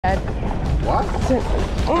What?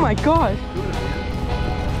 Oh my gosh.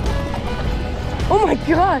 Oh my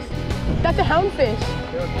gosh. That's a houndfish.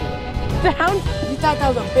 It's a hound. You thought that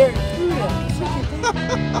was a barracuda.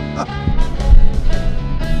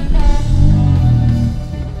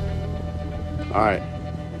 All right.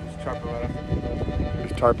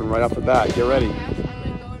 Just tarping right off the bat. Get ready.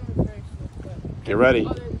 Get ready.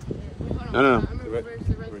 No.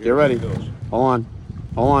 Get ready. Hold on.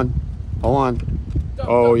 Hold on. Hold on.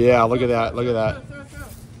 Oh yeah, look at that. Look at that.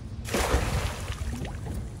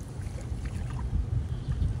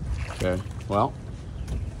 Okay. Well.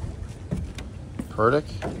 Purdick.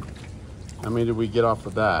 How many did we get off the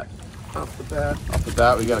bat? Off the bat. Off the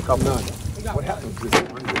bat, we got a couple. None. What happened to this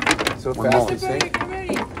one? So One fast more. and safe.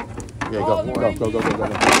 Yeah,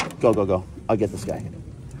 go. I'll get this guy.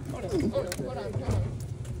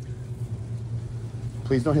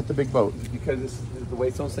 Please don't hit the big boat. Because the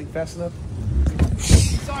weights don't sink fast enough?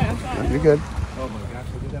 Sorry, I'm sorry. You're good. Oh my gosh,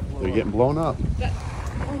 look at that blow. They're getting blown up.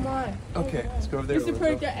 Oh my. Okay, let's go over there. Mr.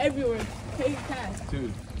 Purdick, they're everywhere. Take cast.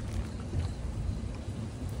 Dude.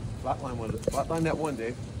 Flatline that one,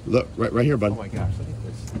 Dave. Look, right here, bud. Oh my gosh, look at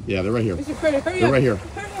this. Yeah, they're right here. Mr. Purdick, hurry They're up. right here.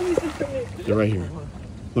 Hurry up, Mr. Purdick. They're right here.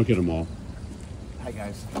 Look at them all. Hi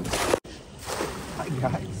guys. Hi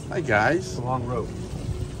guys. Hi, guys. It's a long rope.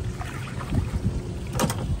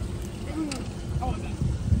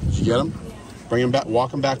 Did you get them? Bring them back.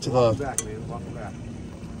 Walk them back to the. Back, man. Welcome back.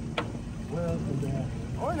 Welcome back.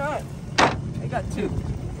 Or not. I got two.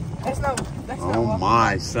 That's not Oh walking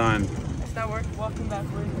my back. son. That's not walking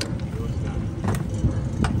backward.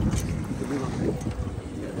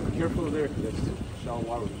 Be careful there because that's shallow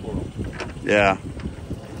water with coral. Yeah.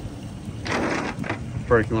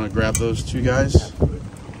 Purdick, you want to grab those two guys?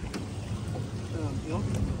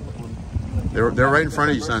 They're right in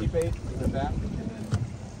front of you, son.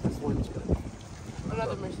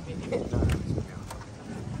 Another mercy bait.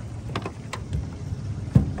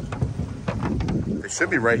 They should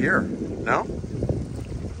be right here. No?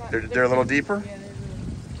 They're a little deeper? Yeah,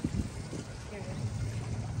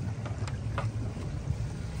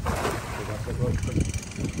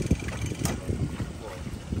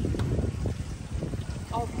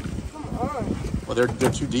 oh, come on. Well,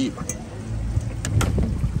 they're too deep.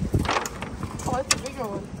 Oh, that's a bigger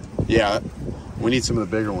one. Yeah, we need some of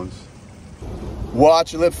the bigger ones.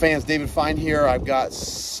 Watch Your Lip fans, David Fine here. I've got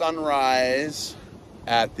sunrise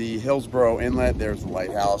at the Hillsborough Inlet. There's the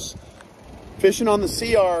lighthouse. Fishing on the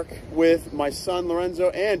Sea Ark with my son Lorenzo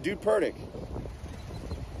and Dude Purdick.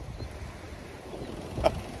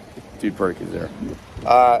 Dude Purdick is there.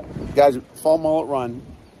 Guys, fall mullet run.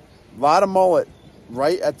 A lot of mullet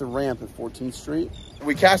right at the ramp at 14th Street.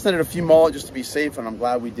 We cast netted a few mullet just to be safe, and I'm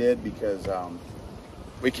glad we did because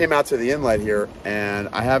we came out to the inlet here and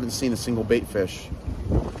I haven't seen a single bait fish.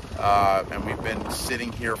 And we've been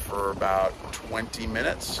sitting here for about 20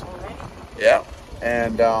 minutes. Yeah.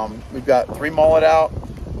 And we've got 3 mullet out.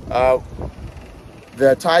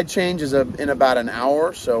 The tide change is in about an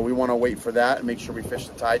hour, so we want to wait for that and make sure we fish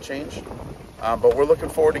the tide change. But we're looking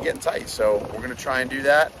forward to getting tight, so we're going to try and do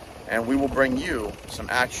that, and we will bring you some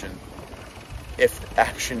action if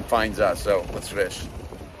action finds us. So let's fish.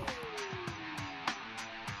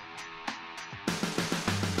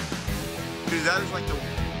 Dude, that is like the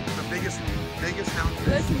biggest houndfish.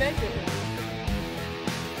 Let's measure it.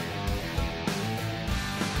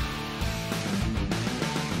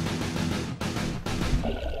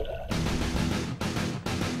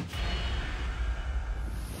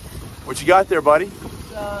 What you got there, buddy?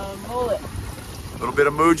 It's mullet. A little bit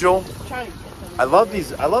of moojel. Trying to get them. I love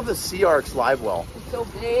these. I love the Sea Arks live well. It's so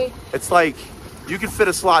big. It's like you can fit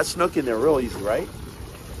a slot snook in there real easy, right?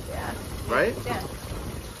 Yeah. Right? Yeah.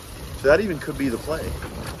 So that even could be the play.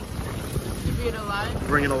 You bring it alive?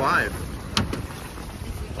 Bring it alive.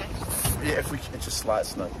 If we catch it. Yeah, if we catch a slot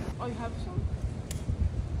snook. Oh, you have some?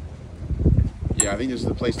 Yeah, I think this is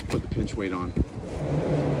the place to put the pinch weight on.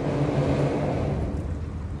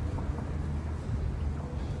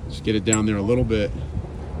 Just get it down there a little bit.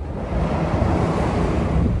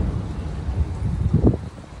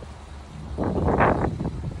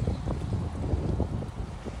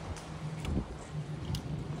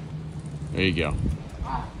 There you go.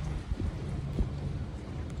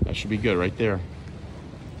 That should be good right there.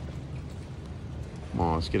 Come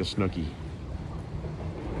on, let's get a snooky.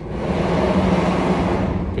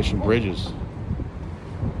 Fishing bridges.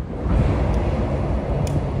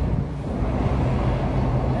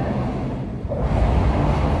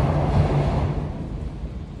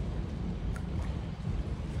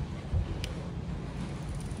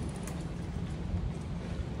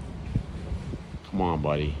 Come on,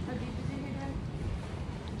 buddy.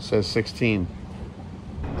 Says 16.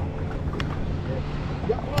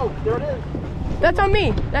 Yeah, oh, there it is. That's on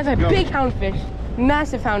me. That's a big houndfish.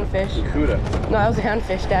 Massive houndfish. Cuda. No, that was a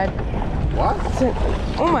houndfish, Dad. What?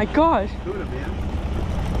 Oh my gosh. Cuda, man.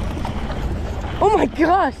 Oh my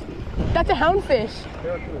gosh. That's a houndfish.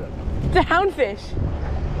 Barracuda. It's a houndfish.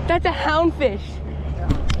 That's a houndfish.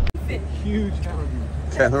 Huge hound.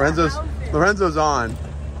 Okay, Lorenzo's on.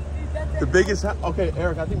 The biggest. Okay,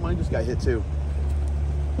 Eric, I think mine just got hit too.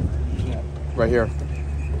 Right here.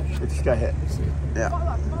 It just got hit. Yeah.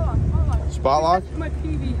 Spot lock. That's my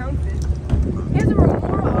PB houndfish. He has a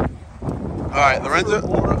remora. All right, Lorenzo. He has a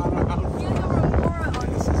remora on.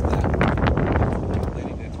 This is that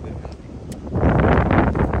lady next to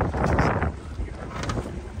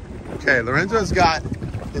Okay, Lorenzo's got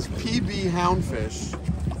his PB houndfish.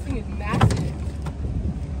 This thing is massive.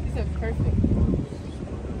 These are perfect.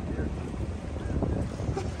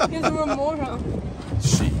 He has a remora.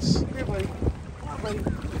 Jeez. Here, buddy.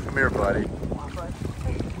 Come here, buddy.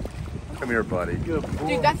 Come here, buddy. Good boy.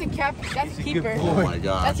 Dude, that's a cap. That's a keeper. Oh my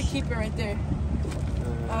gosh. That's a keeper right there.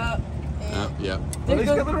 Yeah. There He's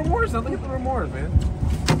goes- got the remorse. Look at the remorse, man.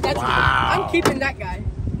 That's Wow. I'm keeping that guy.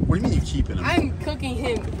 What do you mean you keeping him? I'm cooking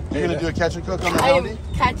him. You're gonna do a catch and cook on the I houndy? am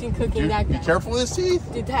catching cooking Dude, that be guy. careful with his teeth.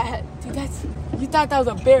 Dude, that's. You thought that was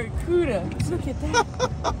a barracuda. Look at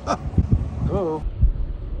that. Oh.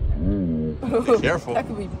 Be careful. That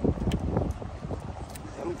could be.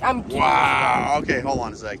 I'm kidding. Wow. Okay, hold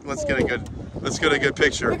on a sec. Let's get a good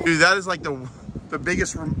picture. Dude, that is like the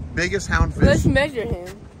biggest houndfish. Let's measure him.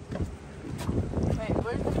 Wait,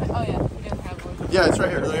 where's the? Oh yeah, he doesn't have one. Yeah, it's right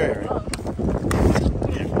here. Right here. Oh.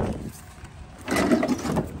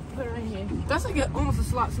 Put it right here. That's like almost a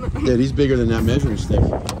slot snake. Yeah, he's bigger than that measuring stick.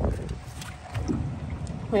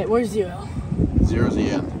 Wait, where's zero? Zero's the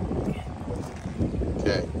end.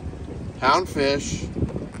 Okay. Houndfish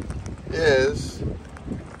is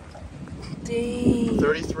Dang.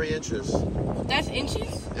 33 inches. That's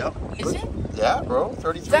inches? Yep. Is it? Yeah, bro.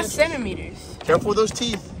 33 That's inches. centimeters. Careful with those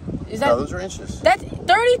teeth. Is No, that? those are inches. That's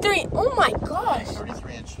 33. Oh my gosh.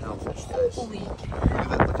 33-inch houndfish, guys. Holy. Look at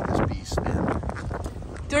that. Look at this beast, man.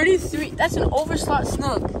 33. That's an overslot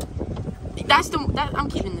snook. I'm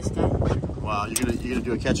keeping this guy. Wow, you're gonna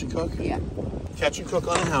do a catch and cook? Yeah. Catch and cook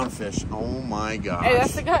on a houndfish. Oh my gosh. Hey,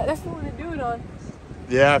 that's the guy. That's the one to do it on.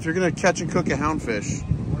 Yeah, if you're gonna catch and cook a houndfish.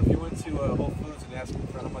 What if you went to Whole Foods and asked them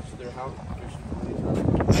for how much their hound fish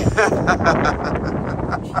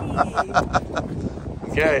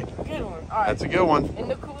Okay, Good one. All right. that's a good one. In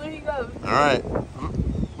the cooler he goes. All right.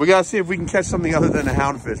 We gotta see if we can catch something other than a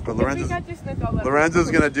houndfish, but If we got this snook, I'll let him. Lorenzo's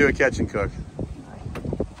gonna do a catch and cook.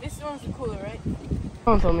 This one's the cooler, right?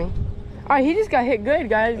 Don't tell me. All right, he just got hit good,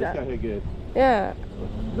 guys. hit good. Yeah.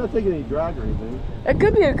 He's not taking any drag or anything. It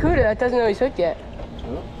could be a cuda that doesn't know he's hooked yet.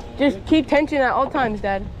 Oh. Just keep tension at all times,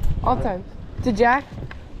 Dad. All times. It's a jack.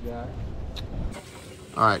 Yeah.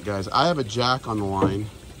 All right, guys, I have a jack on the line,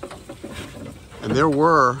 and there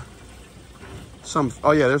were some.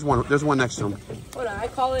 Oh yeah, there's one. There's one next to him. Hold on, I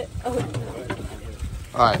call it. All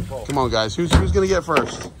right, come on, guys. Who's gonna get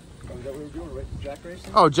first? Is that what we're doing, right? Jack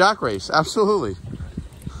racing? Oh, jack race, absolutely.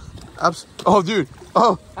 Oh, dude.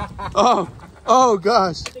 Oh, oh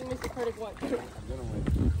gosh. I think Mr. Kurdick won. I'm gonna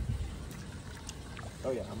win.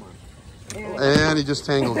 Oh yeah, I'm on. And he just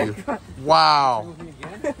tangled you. Wow. With me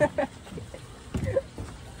again? Here,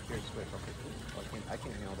 switch. Okay, cool. I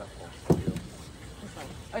can't handle that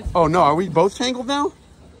pole. Oh no, are we both tangled now?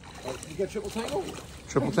 You got triple tangle?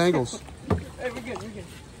 Triple tangles. Hey, we're good, we're good.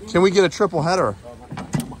 Can we get a triple header?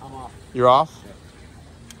 I'm off. You're off?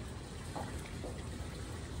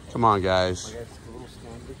 Come on, guys. I got a little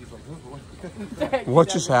stand. He's like, oh boy. What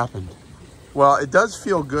just happened? Well, it does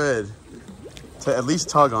feel good to at least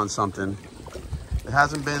tug on something. It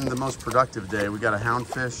hasn't been the most productive day. We got a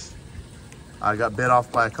houndfish. I got bit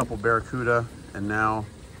off by a couple barracuda, and now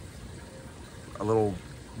a little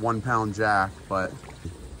 1 pound jack, but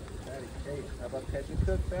Fatty. Hey, how about catch and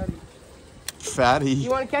cook, Fatty? fatty. You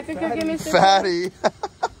want to catch a cookie, Mr. Fatty.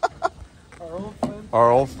 Our old friend.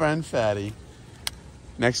 Our old friend Fatty.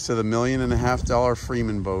 Next to the $1.5 million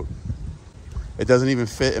Freeman boat. It doesn't even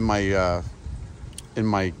fit in my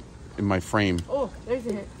frame. Oh, there's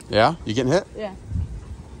a hit. Yeah? You getting hit? Yeah.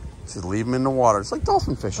 Just leave them in the water. It's like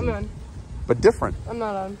dolphin fishing. I'm on. But different. I'm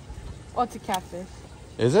not on. Oh, it's a catfish.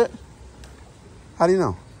 Is it? How do you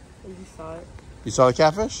know? I just saw it. You saw the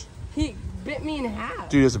catfish? He bit me in half.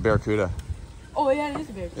 Dude, it's a barracuda. Oh, yeah, it is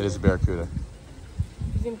a bear. It is a barracuda.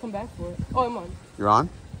 He's going to come back for it. Oh, I'm on. You're on?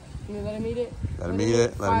 Can you let him eat it? Let him eat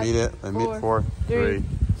it. Let him eat it. Let him eat it. 4, 3,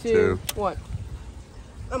 2, 1.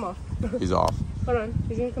 I'm off. He's off. Hold on.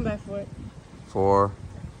 He's going to come back for it. 4,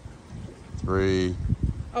 3,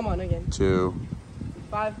 I'm on again. 2,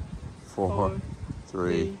 5, 4,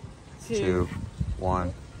 3, 2,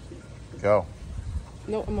 1. Go.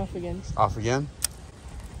 No, I'm off again. Off again?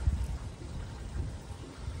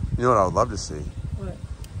 You know what I would love to see? What?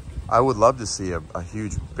 I would love to see a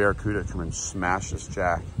huge barracuda come and smash this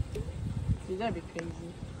jack. Dude, that'd be crazy.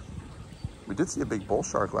 We did see a big bull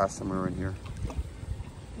shark last time we were in here.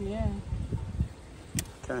 Yeah.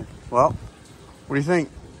 Okay. Well, what do you think?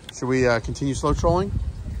 Should we continue slow trolling?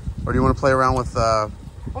 Or do you want to play around with... I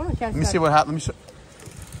want to catch let me see what happens. I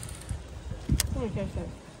want to catch that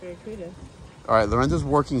barracuda. All right, Lorenzo's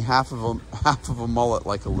working half of a mullet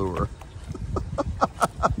like a lure.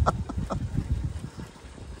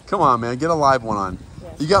 Come on, man, get a live one on. Yeah.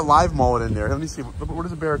 You got live mullet in there. Let me see. What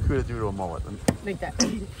does a barracuda do to a mullet? Like that.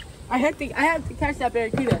 I had to catch that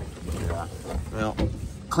barracuda. Yeah. Well,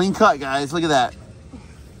 clean cut, guys. Look at that.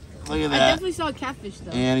 Look at that. I definitely saw a catfish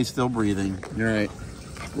though. And he's still breathing. All right.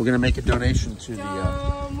 We're gonna make a donation to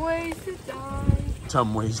Dumb ways to die.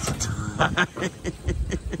 Dumb ways to die.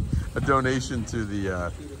 A donation to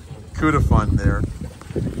the CUDA fund there.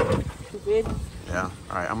 Stupid. Yeah.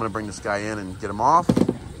 All right. I'm gonna bring this guy in and get him off. Got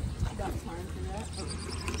time for that.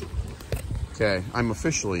 Okay. I'm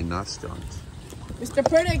officially not skunked. Mr.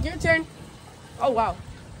 Purdick, your turn. Oh wow.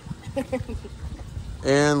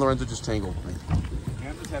 And Lorenzo just tangled me.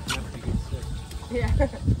 I'm just happy enough to get sick. Yeah.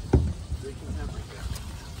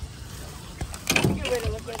 That's a good way to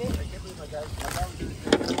look at it.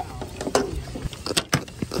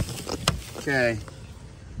 Okay.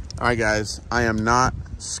 All right, guys. I am not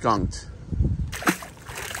skunked.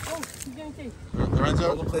 Oh, he's gonna take.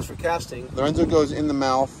 Lorenzo, The place for casting. Lorenzo goes in the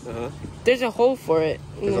mouth. There's a hole for it.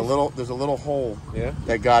 There's a little hole. Yeah.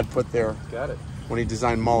 That God put there. Got it. When he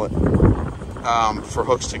designed mullet for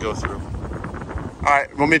hooks to go through. All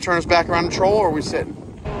right, want me to turn us back around and troll, or are we sitting?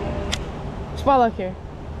 Spot lock here.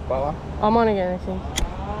 Spot lock? I'm on again, I think.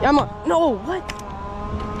 Yeah, I'm on. No, what?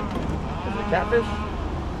 Is it a catfish?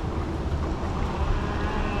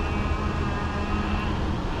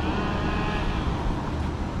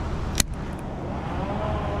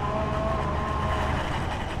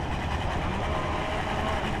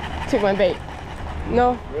 Took my bait.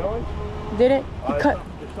 No. Really? Did it? He cut.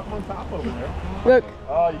 There's something on top over there. Look.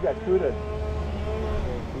 Oh, you got CUDA.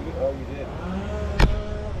 Oh, you did.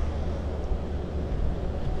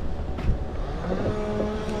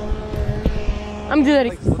 I'm doing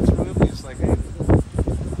Like, looks really just like, hey.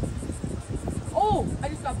 Oh, I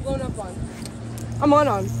just got blown up on. I'm on.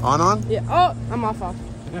 On? Yeah. Oh, I'm off. Oh,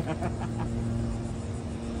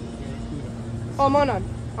 I'm on.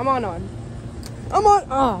 I'm on.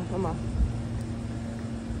 Oh, I'm off.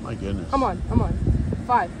 My goodness. I'm on.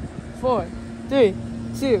 5, 4, 3,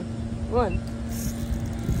 2, 1.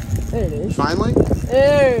 There it is. Finally?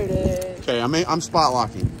 There it is. Okay, I'm spot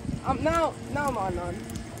locking. Now I'm on.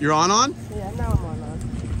 You're on? Yeah, now I'm on.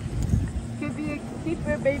 Could be a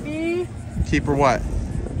keeper, baby. Keeper what?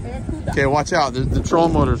 Barracuda. Okay, watch out. The troll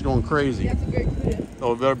motor's going crazy. That's a barracuda.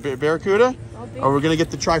 Oh, barracuda? Are we gonna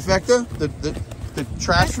get the trifecta? The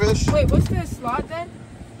trash fish? Wait, what's the slot then?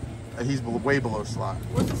 He's way below slot.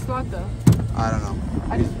 What's the slot though? I don't know.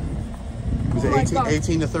 Was Oh my it God.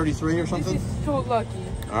 18 to 33 or something? This is so lucky.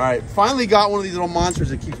 All right, finally got one of these little monsters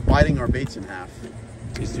that keeps biting our baits in half.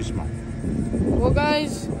 He's too small. Well,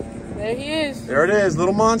 guys, there he is. There it is,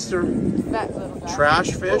 little monster. That little guy.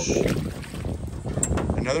 Trash fish.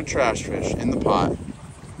 Another trash fish in the pot.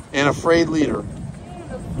 And a frayed leader.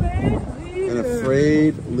 An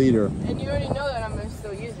afraid leader. And you already know that I'm going to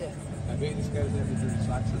still use it. I bet this guy doesn't have any dirty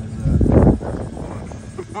socks on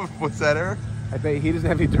his What's that, Eric? I bet he doesn't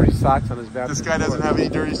have any dirty socks on his bathroom. This guy doesn't have any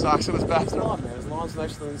dirty socks in his bathroom. lawn, man. His lawn's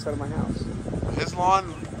nicer than the inside of my house. His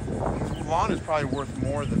lawn is probably worth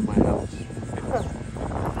more than my house.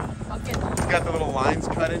 Okay. It's got the little lines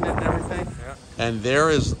cut in it and everything. Yeah. And there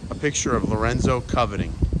is a picture of Lorenzo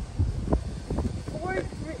coveting.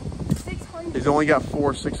 600. He's only got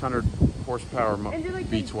 4 600 horsepower And they're like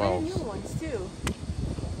the brand new V12s. ones too.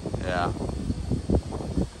 Yeah.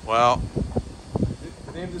 Well,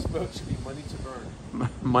 The name of this boat should be Money to Burn.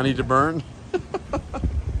 money to burn?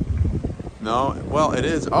 No, well, it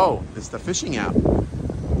is. Oh, it's the fishing app.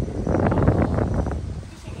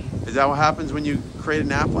 Is that what happens when you create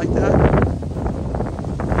an app like that?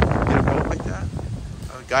 Get a boat like that?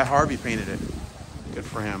 Guy Harvey painted it. Good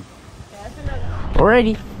for him.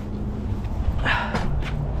 Alrighty.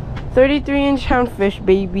 33-inch houndfish,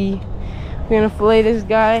 baby. We're gonna fillet this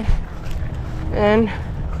guy, and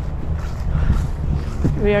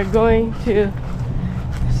we are going to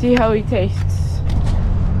see how he tastes.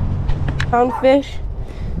 Houndfish.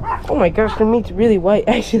 Oh my gosh, the meat's really white,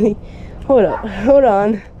 actually. Hold up, hold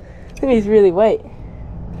on. That means really white.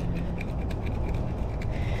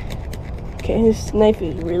 Okay, this knife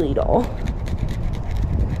is really dull.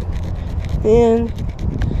 And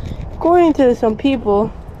according to some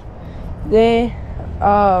people, they're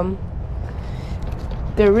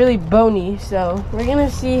really bony, so we're gonna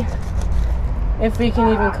see if we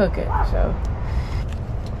can even cook it. So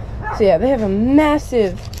yeah, they have a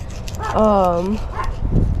massive,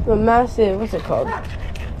 what's it called?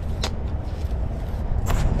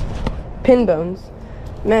 Pin bones,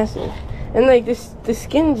 massive, and like the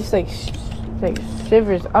skin just like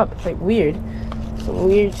shivers up. It's like weird, some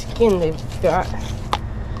weird skin they've got.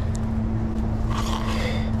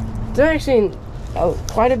 There's actually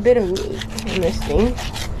quite a bit of meat in this thing.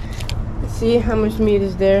 Let's see how much meat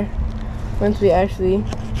is there once we actually.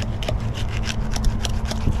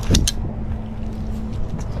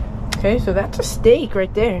 Okay, so that's a steak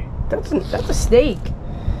right there. That's a steak.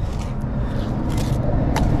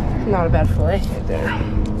 Not a bad fillet right there.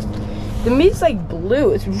 The meat's like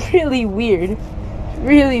blue. It's really weird.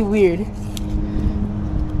 Really weird.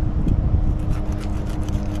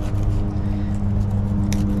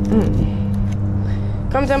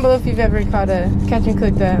 Comment down below if you've ever catch and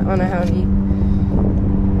cooked that on a houndie.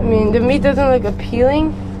 I mean, the meat doesn't look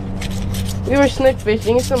appealing. We were snook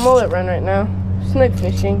fishing. It's a mullet run right now. Snook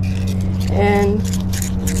fishing. And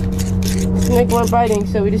snook were biting,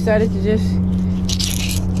 so we decided to just...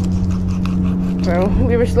 Well,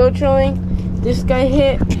 we were slow trolling. This guy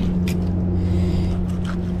hit.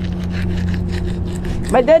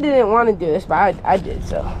 My dad didn't want to do this, but I did,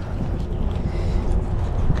 so.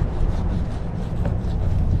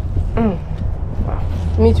 Wow.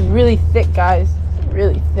 The meat's really thick, guys.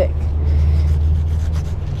 Really thick.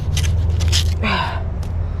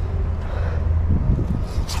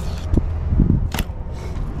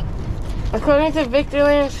 According to Victor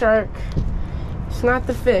Landshark, it's not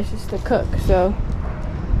the fish, it's the cook. So,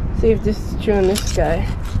 see if this is true in this guy.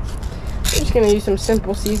 I'm just gonna use some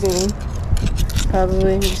simple seasoning,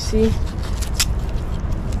 probably, to see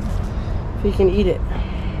if he can eat it.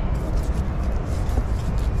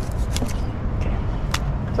 Okay.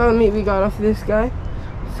 That's all the meat we got off of this guy.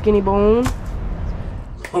 Skinny bone.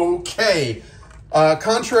 Okay.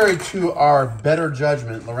 Contrary to our better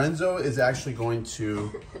judgment, Lorenzo is actually going to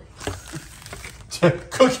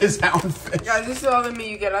cook his houndfish. Guys, this is all the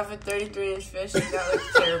meat you get off a 33-inch fish. That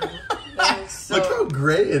looks terrible. That looks so... Look how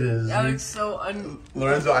gray it is. That looks so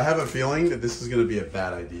Lorenzo, I have a feeling that this is going to be a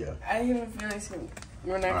bad idea. I have a feeling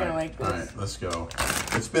we're not going to like this. All right, let's go.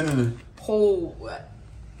 It's been in a... Whole...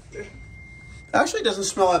 Actually, it doesn't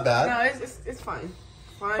smell that bad. No, it's fine.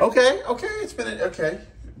 Fine. Okay, it's been... Okay.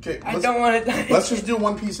 I don't want to die. Let's just do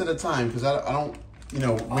one piece at a time, because I don't... You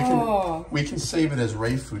know, we can save it as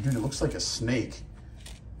Ray food. Dude, it looks like a snake.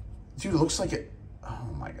 Dude, it looks like it... Oh,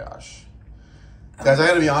 my gosh. Guys, I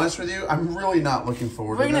gotta be honest with you. I'm really not looking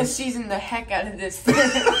forward to this. We're gonna season the heck out of this.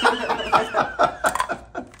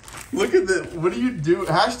 Look at the... What do you do?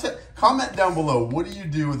 Hashtag... Comment down below. What do you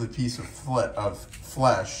do with a piece of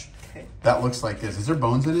flesh that looks like this? Is there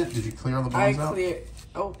bones in it? Did you clear all the bones out?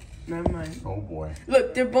 Oh, never mind. Oh, boy.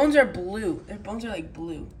 Look, their bones are blue. Their bones are like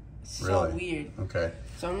blue. It's so weird. Okay.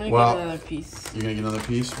 So I'm gonna get another piece. You're gonna get another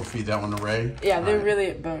piece? We'll feed that one to Ray? Yeah, they're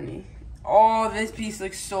really bony. Oh, this piece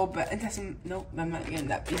looks so bad. It doesn't... Nope, I'm not getting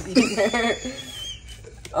that piece either.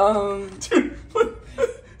 Dude,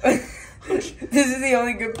 this is the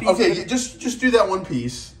only good piece. Okay, just do that one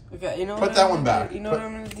piece. Okay, you know what? Put that one back. You know what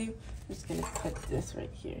I'm gonna do? I'm just gonna cut this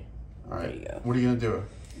right here. All right. There you go. What are you gonna do?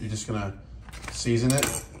 You're just gonna season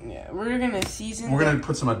it? Yeah, we're gonna season. We're gonna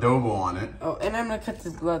put some adobo on it. Oh, and I'm gonna cut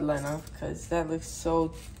this bloodline off because that looks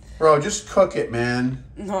so... Bro, just cook it, man.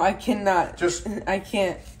 No, I cannot. I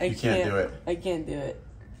can't do it. I can't do it.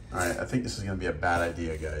 All right, I think this is gonna be a bad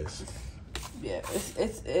idea, guys. Yeah,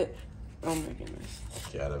 it's. Oh my goodness.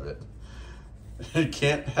 Get out of it. You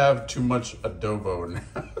can't have too much adobo now.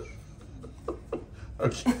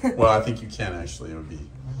 Okay. Well, I think you can actually. It would be. You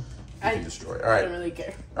can destroy it. All right. I don't really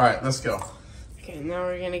care. All right, let's go. Okay, now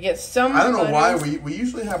we're gonna get some. I don't know why we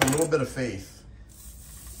usually have a little bit of faith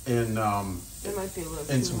in It might be a little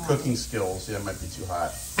in some cooking skills. Yeah, it might be too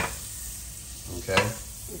hot. Okay.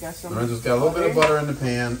 We got some. Lorenzo's got a little bit of butter in the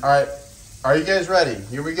pan. All right. Are you guys ready?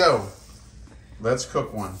 Here we go. Let's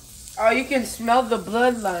cook one. Oh, you can smell the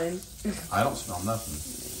bloodline. I don't smell nothing.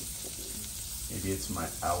 Maybe it's my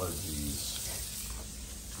allergies.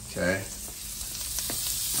 Okay.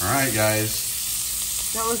 All right, guys.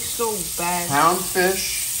 That looks so bad.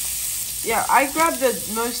 Houndfish. Yeah, I grabbed the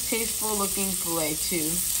most tasteful looking fillet too.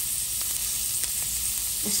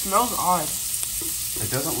 It smells odd. It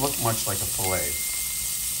doesn't look much like a fillet.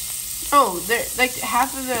 Oh, they're like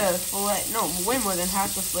half of the fillet. No, way more than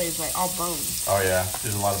half the fillet is like all bones. Oh yeah,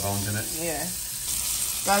 there's a lot of bones in it. Yeah.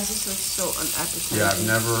 Guys, this looks so unappetizing. Yeah, I've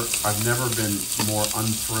never been more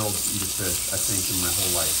unthrilled to eat a fish, I think, in my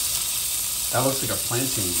whole life. That looks like a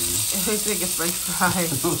plantain, dude. It looks like a French fry.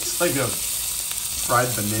 It looks like a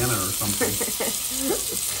fried banana or something.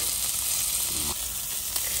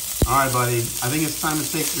 All right, buddy. I think it's time to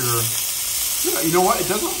take your... You know what? It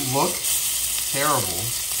doesn't look terrible.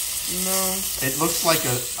 No. It looks like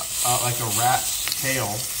a rat's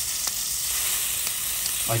tail.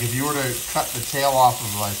 Like if you were to cut the tail off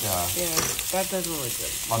of like yeah, that doesn't look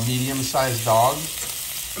good. A medium-sized dog.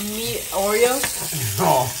 Meat Oreo?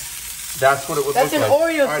 Oh, that's what it would that's look like. That's an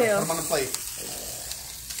Oreo All right, tail. put them on a plate.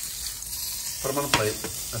 Put them on a plate.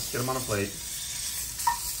 Let's get them on a plate.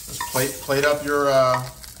 Let's plate up your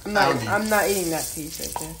I'm not eating that piece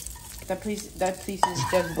right there. That piece is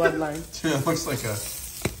just bloodline. It looks like a...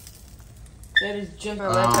 That is just...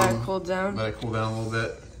 Let that cool down. Let it cool down a little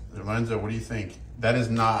bit. Lorenzo, what do you think? That is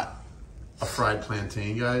not a fried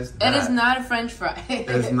plantain, guys. That is not a French fry. It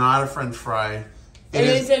is not a French fry. It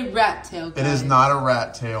is a rat tail, guys. It is not a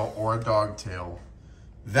rat tail or a dog tail.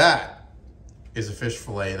 That is a fish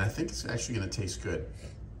fillet, and I think it's actually going to taste good.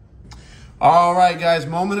 All right, guys,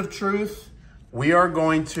 moment of truth. We are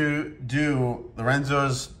going to do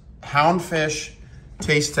Lorenzo's houndfish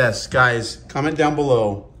taste test. Guys, comment down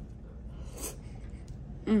below.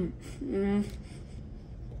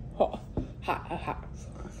 Hot.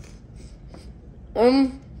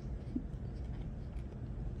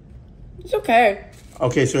 It's okay.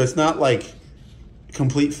 Okay, so it's not like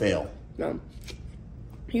complete fail. No.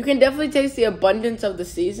 You can definitely taste the abundance of the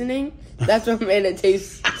seasoning. That's what made it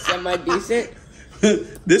taste semi-decent.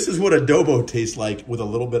 This is what adobo tastes like with a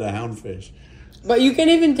little bit of houndfish. But you can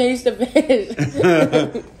even taste the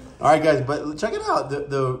fish. All right, guys, but check it out.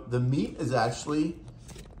 The meat is actually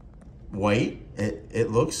white. It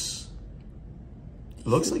looks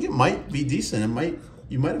like it might be decent.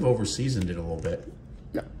 You might have over seasoned it a little bit.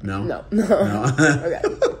 No. Okay.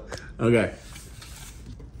 Okay.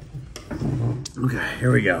 Okay,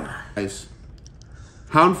 here we go. Guys,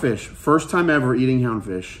 houndfish. First time ever eating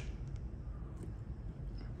houndfish.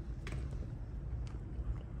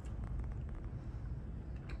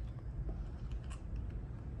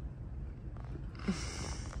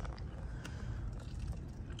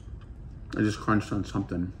 I just crunched on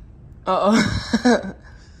something. Uh-oh.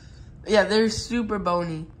 Yeah, they're super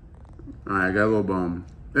bony. All right, I got a little bone.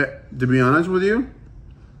 To be honest with you,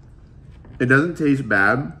 it doesn't taste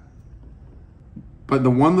bad. But the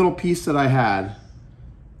one little piece that I had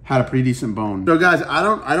a pretty decent bone. So guys, I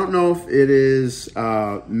don't know if it is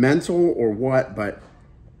mental or what, but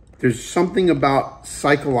there's something about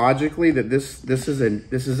psychologically that this is a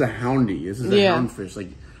houndy. This is a houndfish. Like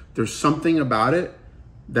there's something about it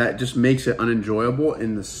that just makes it unenjoyable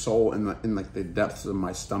in the soul, in like the depths of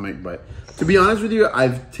my stomach. But to be honest with you,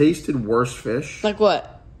 I've tasted worse fish. Like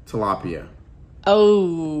what? Tilapia.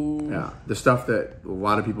 Oh. Yeah, the stuff that a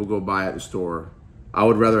lot of people go buy at the store. I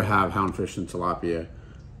would rather have houndfish than tilapia.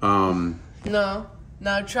 No,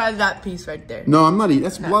 try that piece right there. No, I'm not eating.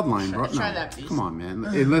 That's bloodline, bro. Try that piece. Come on, man.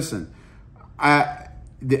 Hey, listen, I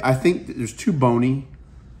think there's too bony.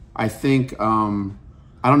 I think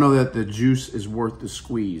I don't know that the juice is worth the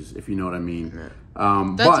squeeze, if you know what I mean.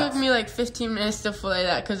 That took me like 15 minutes to fillet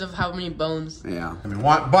that because of how many bones. Yeah. I mean,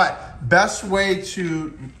 but best way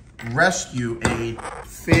to rescue a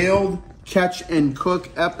failed catch and cook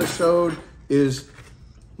episode is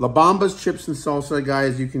La Bamba's Chips and Salsa,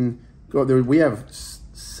 guys. You can go there. We have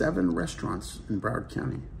 7 restaurants in Broward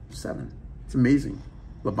County. 7. It's amazing.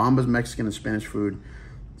 La Bamba's Mexican and Spanish food.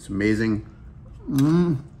 It's amazing.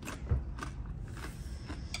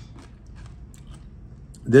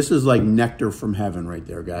 This is like nectar from heaven right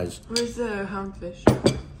there, guys. Where's the houndfish?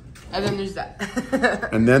 And then there's that.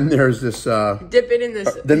 And then there's this... dip it in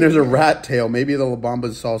this. Then there's a rat tail. Maybe the La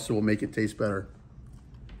Bamba's salsa will make it taste better.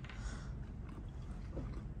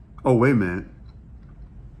 Oh, wait a minute.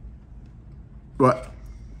 What?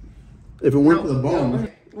 If it weren't for the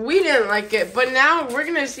bone... We didn't like it, but now we're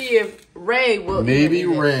going to see if Ray will Maybe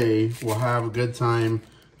Ray will have a good time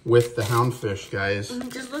with the houndfish, guys.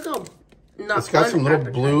 Just look how... It's got some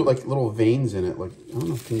little blue, like little veins in it. Like, I don't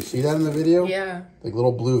know, can you see that in the video? Yeah. Like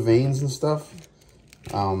little blue veins and stuff.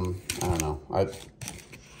 I don't know. We're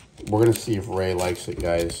going to see if Ray likes it,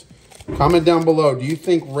 guys. Comment down below. Do you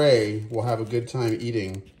think Ray will have a good time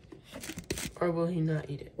eating? Or will he not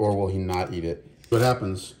eat it? Or will he not eat it? What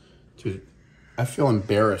happens to... I feel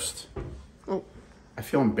embarrassed. Oh. I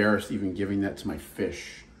feel embarrassed even giving that to my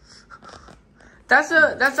fish.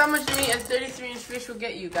 That's how much meat a 33-inch fish will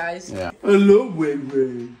get you guys. Yeah. Hello, Ray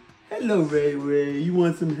Ray. Hello, Ray Ray. You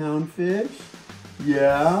want some houndfish?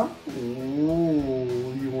 Yeah?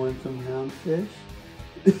 Oh, you want some houndfish?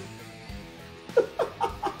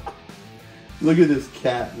 Look at this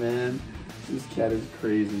cat, man. This cat is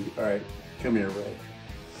crazy. All right, come here, Ray.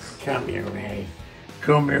 Come here, Ray.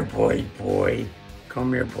 Come here, boy.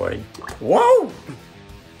 Come here, boy. Whoa!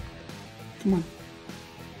 Come on.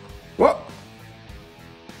 Whoa!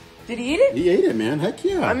 Did he eat it? He ate it, man. Heck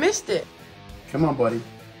yeah. I missed it. Come on, buddy.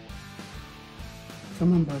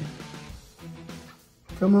 Come on, buddy.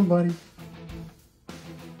 Come on, buddy.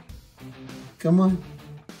 Come on.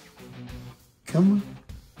 Come on.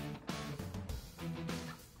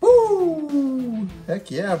 Woo! Heck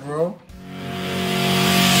yeah, bro.